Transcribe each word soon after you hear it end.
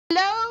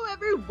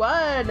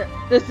everyone!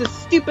 This is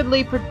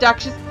Stupidly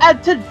Productions,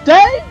 and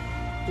today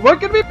we're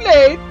gonna be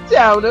playing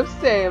Town of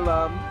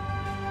Salem.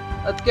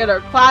 Let's get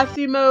our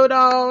classy mode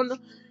on.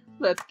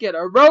 Let's get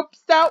our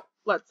ropes out.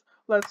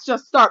 Let's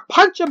just start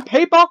punching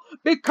people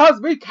because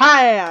we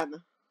can.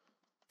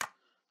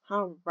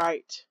 All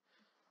right,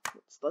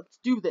 let's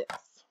do this.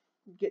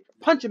 Get your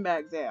punching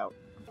bags out.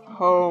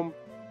 Homefry.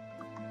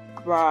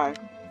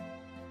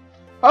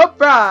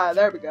 Homefry.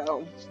 There we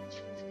go.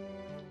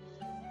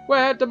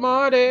 Where the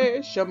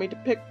Marty? Show me the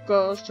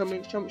pickle. Show me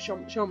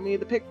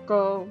the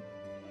pickle.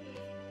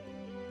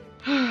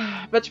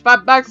 Bet you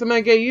 $5 I'm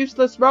gonna get a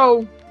useless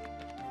roll.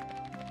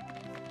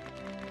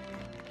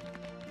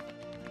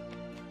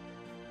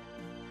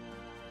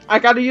 I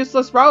got a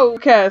useless roll.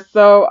 Okay,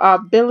 so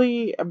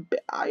Billy, you know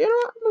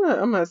what?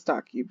 I'm gonna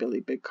stalk you, Billy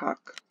Big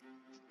Cock.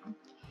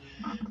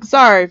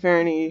 Sorry for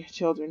any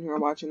children who are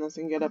watching this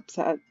and get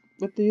upset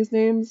with these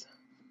names.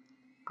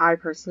 I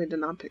personally did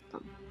not pick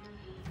them.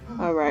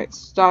 Alright,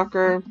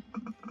 Stalker.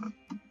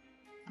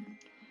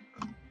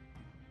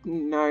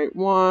 Night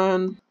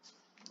 1.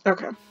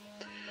 Okay.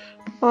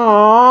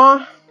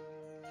 Aww.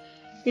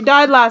 He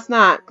died last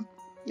night.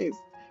 He's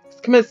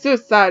committed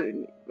suicide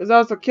and was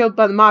also killed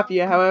by the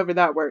Mafia, however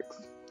that works.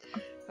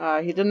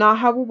 He did not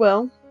have a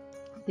will.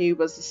 He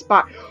was a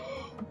spy.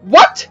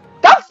 What?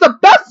 That's the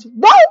best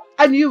role!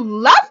 And you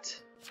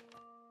left?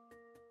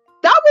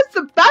 That was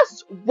the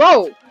best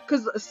role!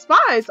 Because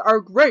spies are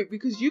great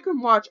because you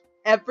can watch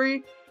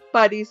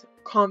everybody's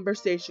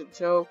conversation.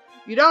 So,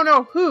 you don't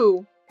know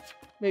who,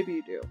 maybe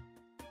you do.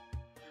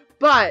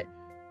 But,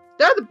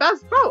 they're the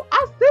best role.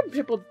 I've seen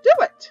people do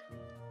it.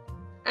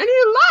 And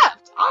he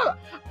left. I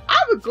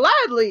would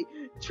gladly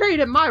trade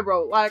in my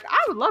role. Like,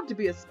 I would love to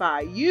be a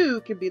spy.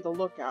 You can be the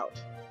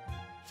lookout.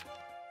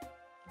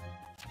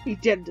 He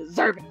didn't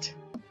deserve it.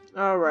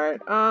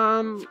 Alright,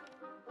 are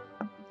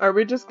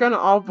we just gonna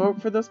all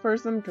vote for this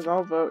person? Because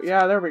I'll vote.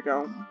 Yeah, there we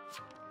go.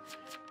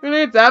 Who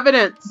needs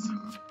evidence?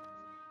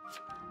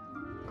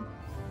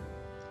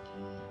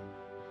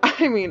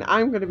 I mean,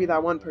 I'm gonna be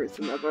that one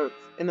person that votes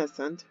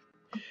innocent.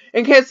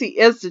 In case he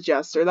is the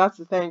jester. That's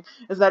the thing.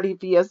 Is that if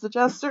he is the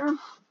jester?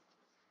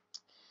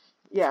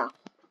 Yeah.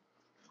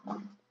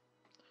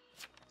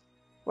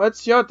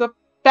 What's your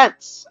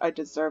defense? I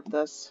deserve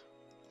this.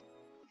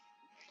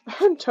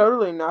 I'm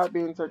totally not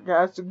being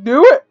sarcastic.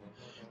 Do it!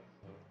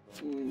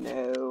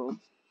 No.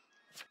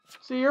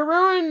 So you're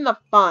ruining the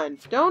fun.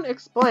 Don't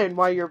explain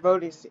why you're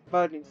voting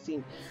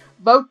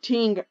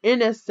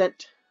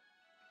innocent.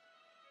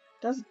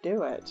 Doesn't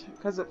do it.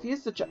 Because if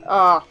he's the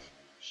oh,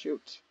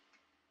 shoot.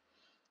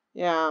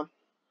 Yeah.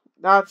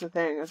 That's the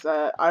thing, is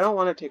that I don't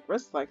want to take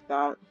risks like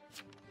that.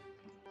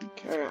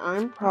 Okay,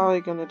 I'm probably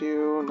gonna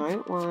do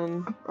night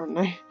 1 or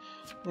night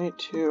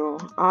 2.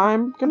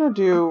 I'm gonna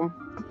do.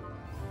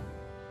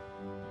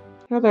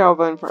 Are they all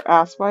voting for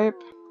ass wipe?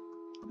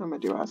 I'm gonna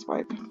do ass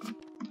wipe.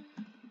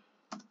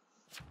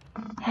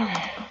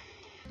 Okay.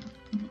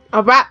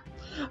 Alright.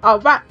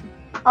 Alright.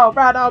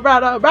 Alright,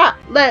 alright, alright.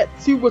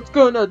 Let's see what's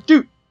gonna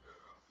do.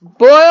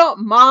 Boyle,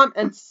 Mom,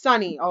 and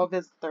Sonny all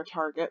visit their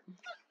target.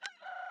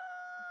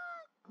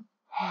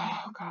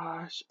 Oh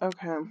gosh.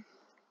 Okay.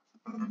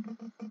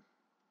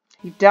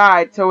 He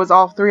died, so it was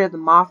all 3 of the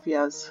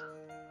Mafias.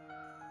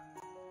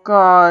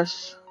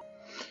 Gosh.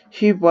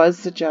 He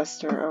was the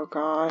jester. Oh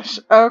gosh.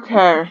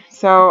 Okay.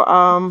 So,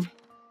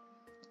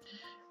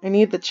 I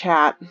need the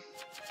chat.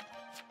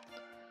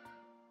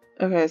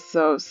 Okay,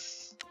 so...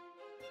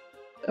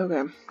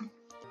 Okay.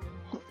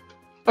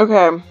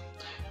 Okay.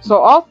 So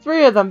all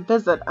 3 of them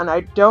visit, and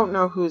I don't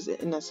know who's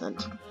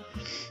innocent.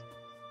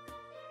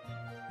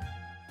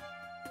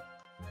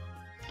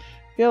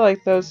 I feel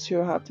like those 2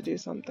 have to do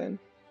something.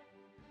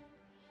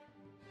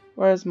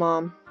 Where's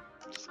Mom?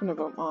 I'm just gonna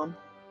vote Mom.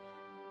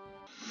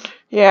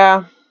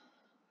 Yeah.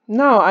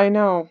 No, I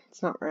know.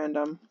 It's not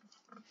random.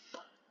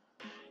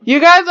 You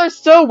guys are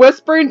still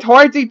whispering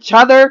towards each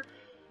other?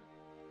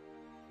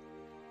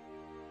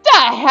 The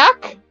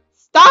heck?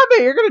 Stop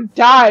it! You're gonna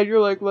die! You're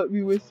like, let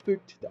me whisper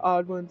to the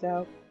odd ones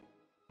out.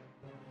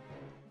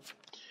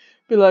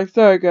 Be like,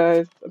 sorry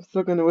guys, I'm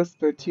still gonna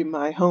whisper to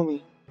my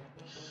homie.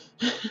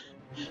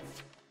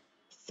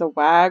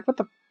 Swag? What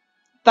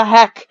the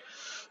heck?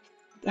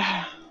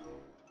 I'm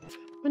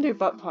gonna do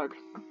butt plug.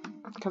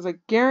 Because I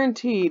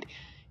guaranteed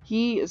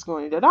he is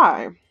going to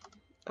die.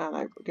 And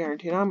I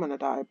guaranteed I'm gonna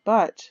die,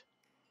 but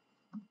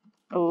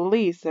at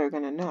least they're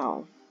gonna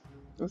know.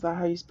 Is that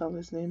how you spell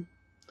his name?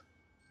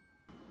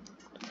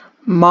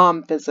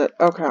 Mom visit.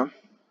 Okay.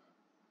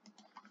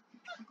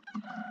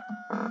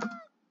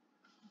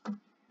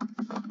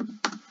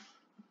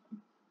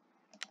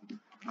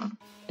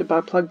 Did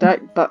butt plug die?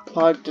 Butt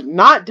plug did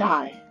not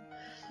die.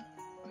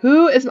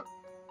 Who is...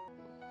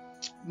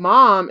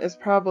 Mom is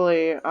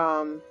probably,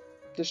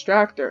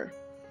 distractor.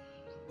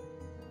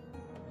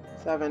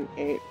 7,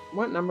 8.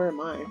 What number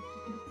am I?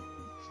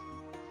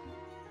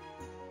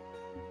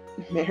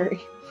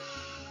 Mary.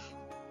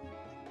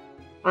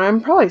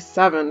 I'm probably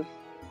 7.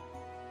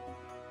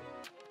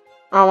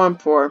 Oh, I'm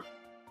 4.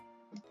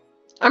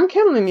 I'm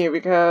killing you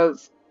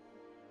because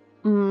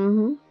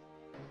Mm-hmm.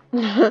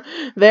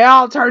 The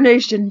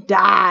alternation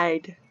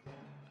died.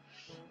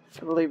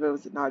 I believe it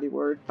was a naughty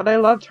word, but I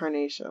love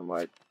tarnation.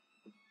 What?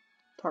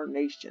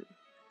 Tarnation.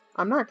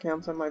 I'm not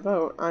canceling my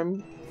vote.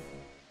 I'm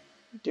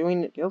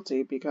doing it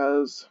guilty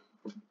because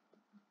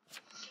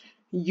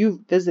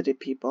you visited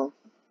people.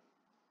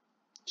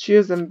 She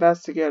is an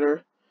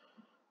investigator.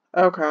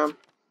 Okay.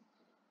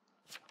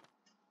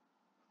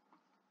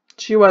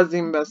 She was the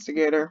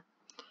investigator.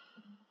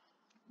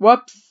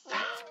 Whoops.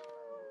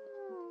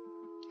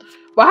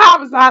 Well, how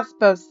was I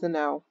supposed to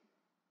know?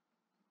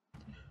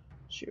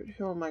 Shoot,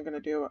 who am I gonna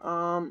do?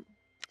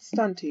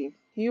 Stunty.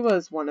 He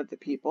was one of the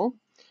people.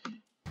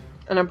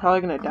 And I'm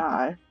probably gonna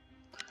die.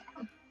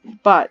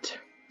 But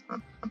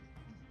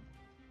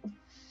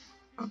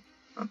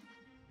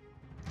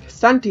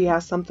Stunty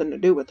has something to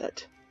do with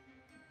it.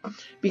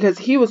 Because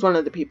he was one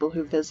of the people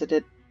who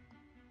visited.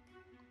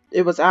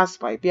 It was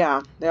Asswipe,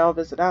 yeah. They all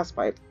visit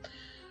Asswipe.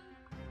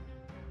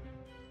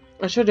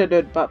 I should have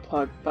did butt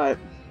plug, but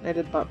I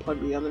did butt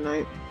plug the other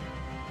night.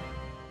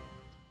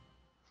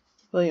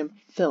 William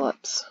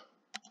Phillips.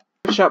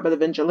 Shot by the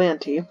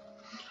vigilante.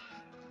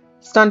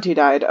 Stunty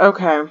died.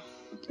 Okay.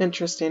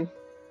 Interesting.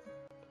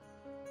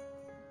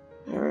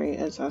 Mary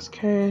is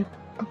SK.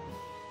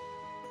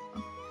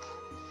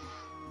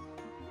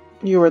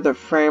 You were the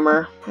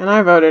framer, and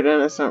I voted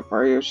innocent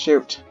for you.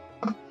 Shoot.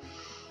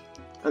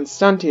 And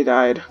Stunty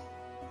died.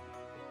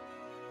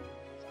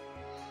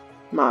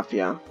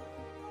 Mafia.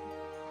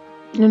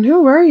 And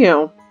who were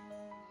you?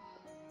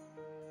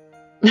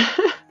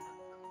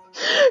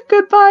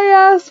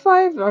 Goodbye,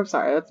 Asswipe. I'm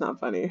sorry, that's not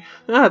funny.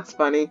 That's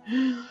funny.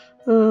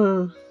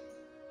 Mary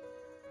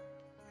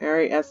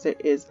Esther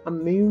is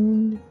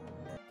immune.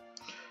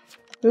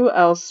 Who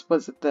else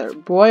was there?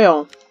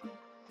 Boyle.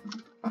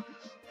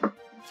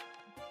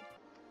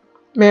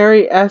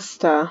 Mary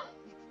Esther.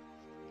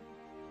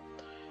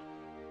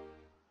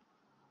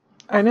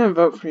 I didn't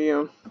vote for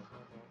you.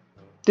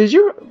 Did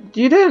you?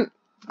 You didn't.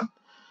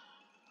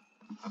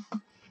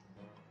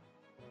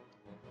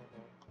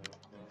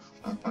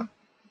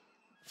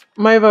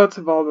 My votes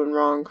have all been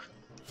wrong.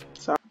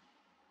 Sorry.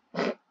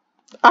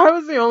 I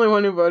was the only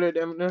one who voted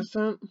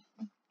innocent.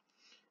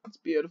 It's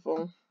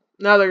beautiful.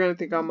 Now they're gonna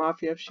think I'm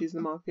Mafia if she's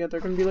the Mafia. They're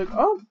gonna be like,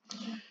 oh,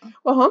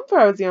 well,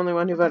 Homefry was the only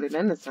one who voted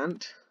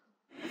innocent.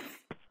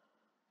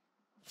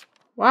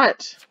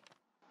 What?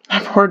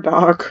 That poor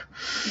dog.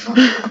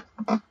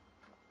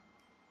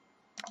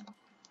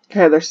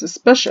 Okay, they're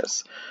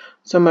suspicious.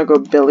 So I'm gonna go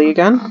Billy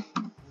again.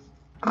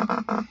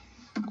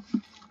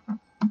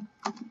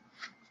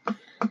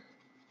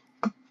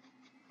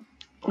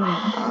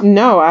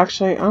 No,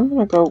 actually, I'm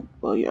gonna go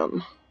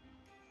William.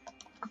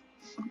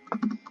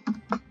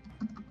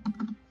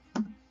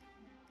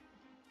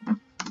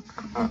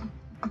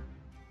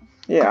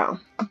 Yeah.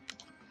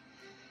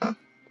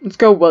 Let's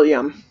go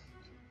William.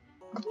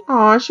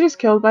 Aw, she's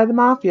killed by the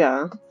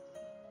Mafia.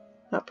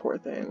 That poor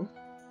thing.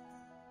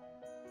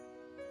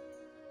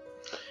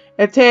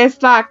 It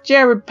tastes like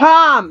cherry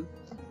palm!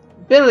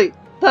 Billy,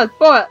 plus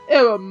boy,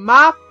 it was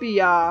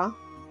Mafia!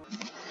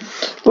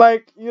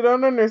 Like, you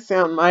don't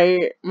understand,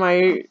 I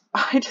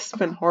just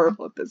been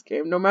horrible at this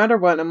game. No matter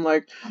what, I'm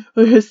like,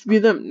 it has to be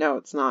them. No,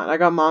 it's not. I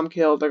got mom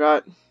killed, I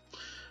got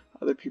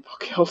other people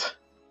killed.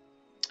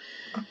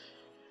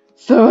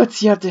 So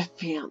it's your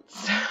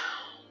defense.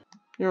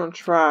 You're on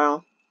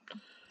trial.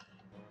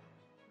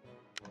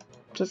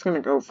 Just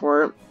gonna go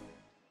for it.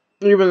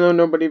 Even though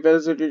nobody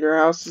visited your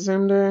house the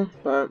same day,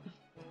 but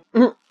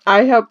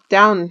I helped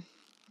down.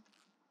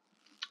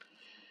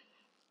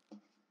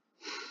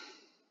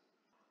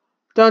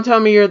 Don't tell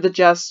me you're the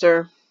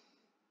jester.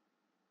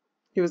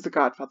 He was the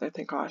godfather,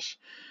 thank gosh.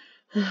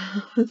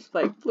 It's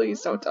like,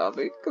 please don't tell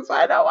me, because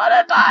I don't want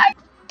to die.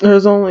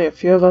 There's only a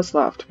few of us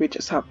left. We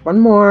just have one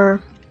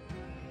more.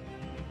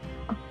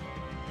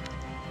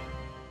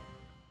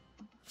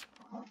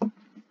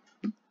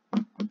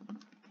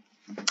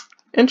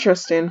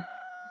 Interesting.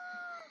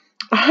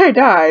 I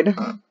died.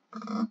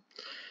 I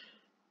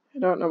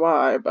don't know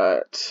why,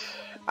 but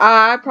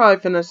I probably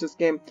finished this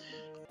game.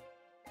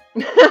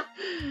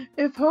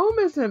 If home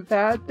isn't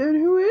bad, then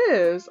who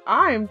is?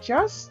 I'm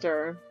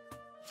Jester.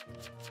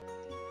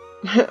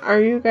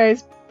 Are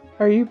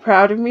you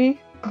proud of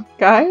me,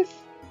 guys?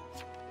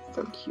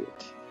 So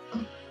cute.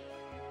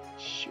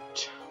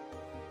 Shoot.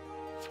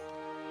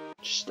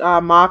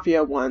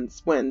 Mafia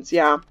wins,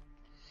 yeah.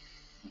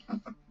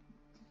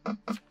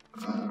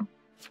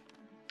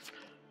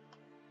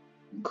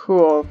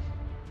 Cool.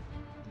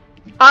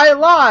 I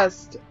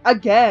lost!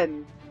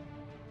 Again!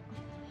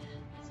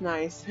 It's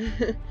nice.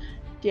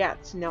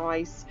 That's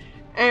nice.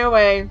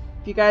 Anyway,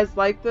 if you guys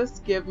like this,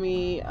 give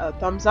me a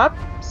thumbs up.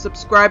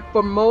 Subscribe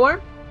for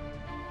more.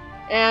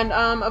 And,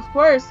 of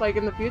course, like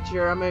in the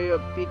future, I'm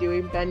gonna be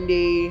doing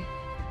Bendy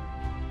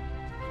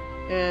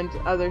and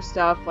other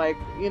stuff like,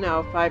 you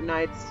know, Five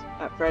Nights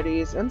at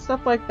Freddy's and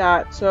stuff like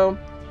that. So,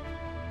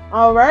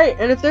 alright,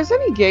 and if there's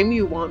any game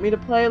you want me to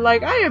play,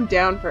 like, I am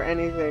down for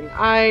anything.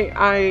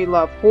 I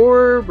love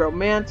horror,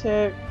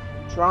 romantic,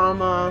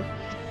 drama,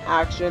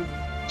 action.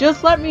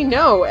 just let me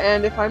know.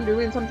 And if I'm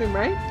doing something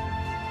right,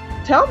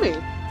 tell me.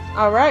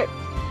 Alright.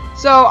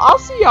 So I'll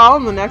see y'all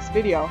in the next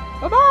video.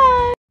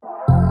 Bye-bye!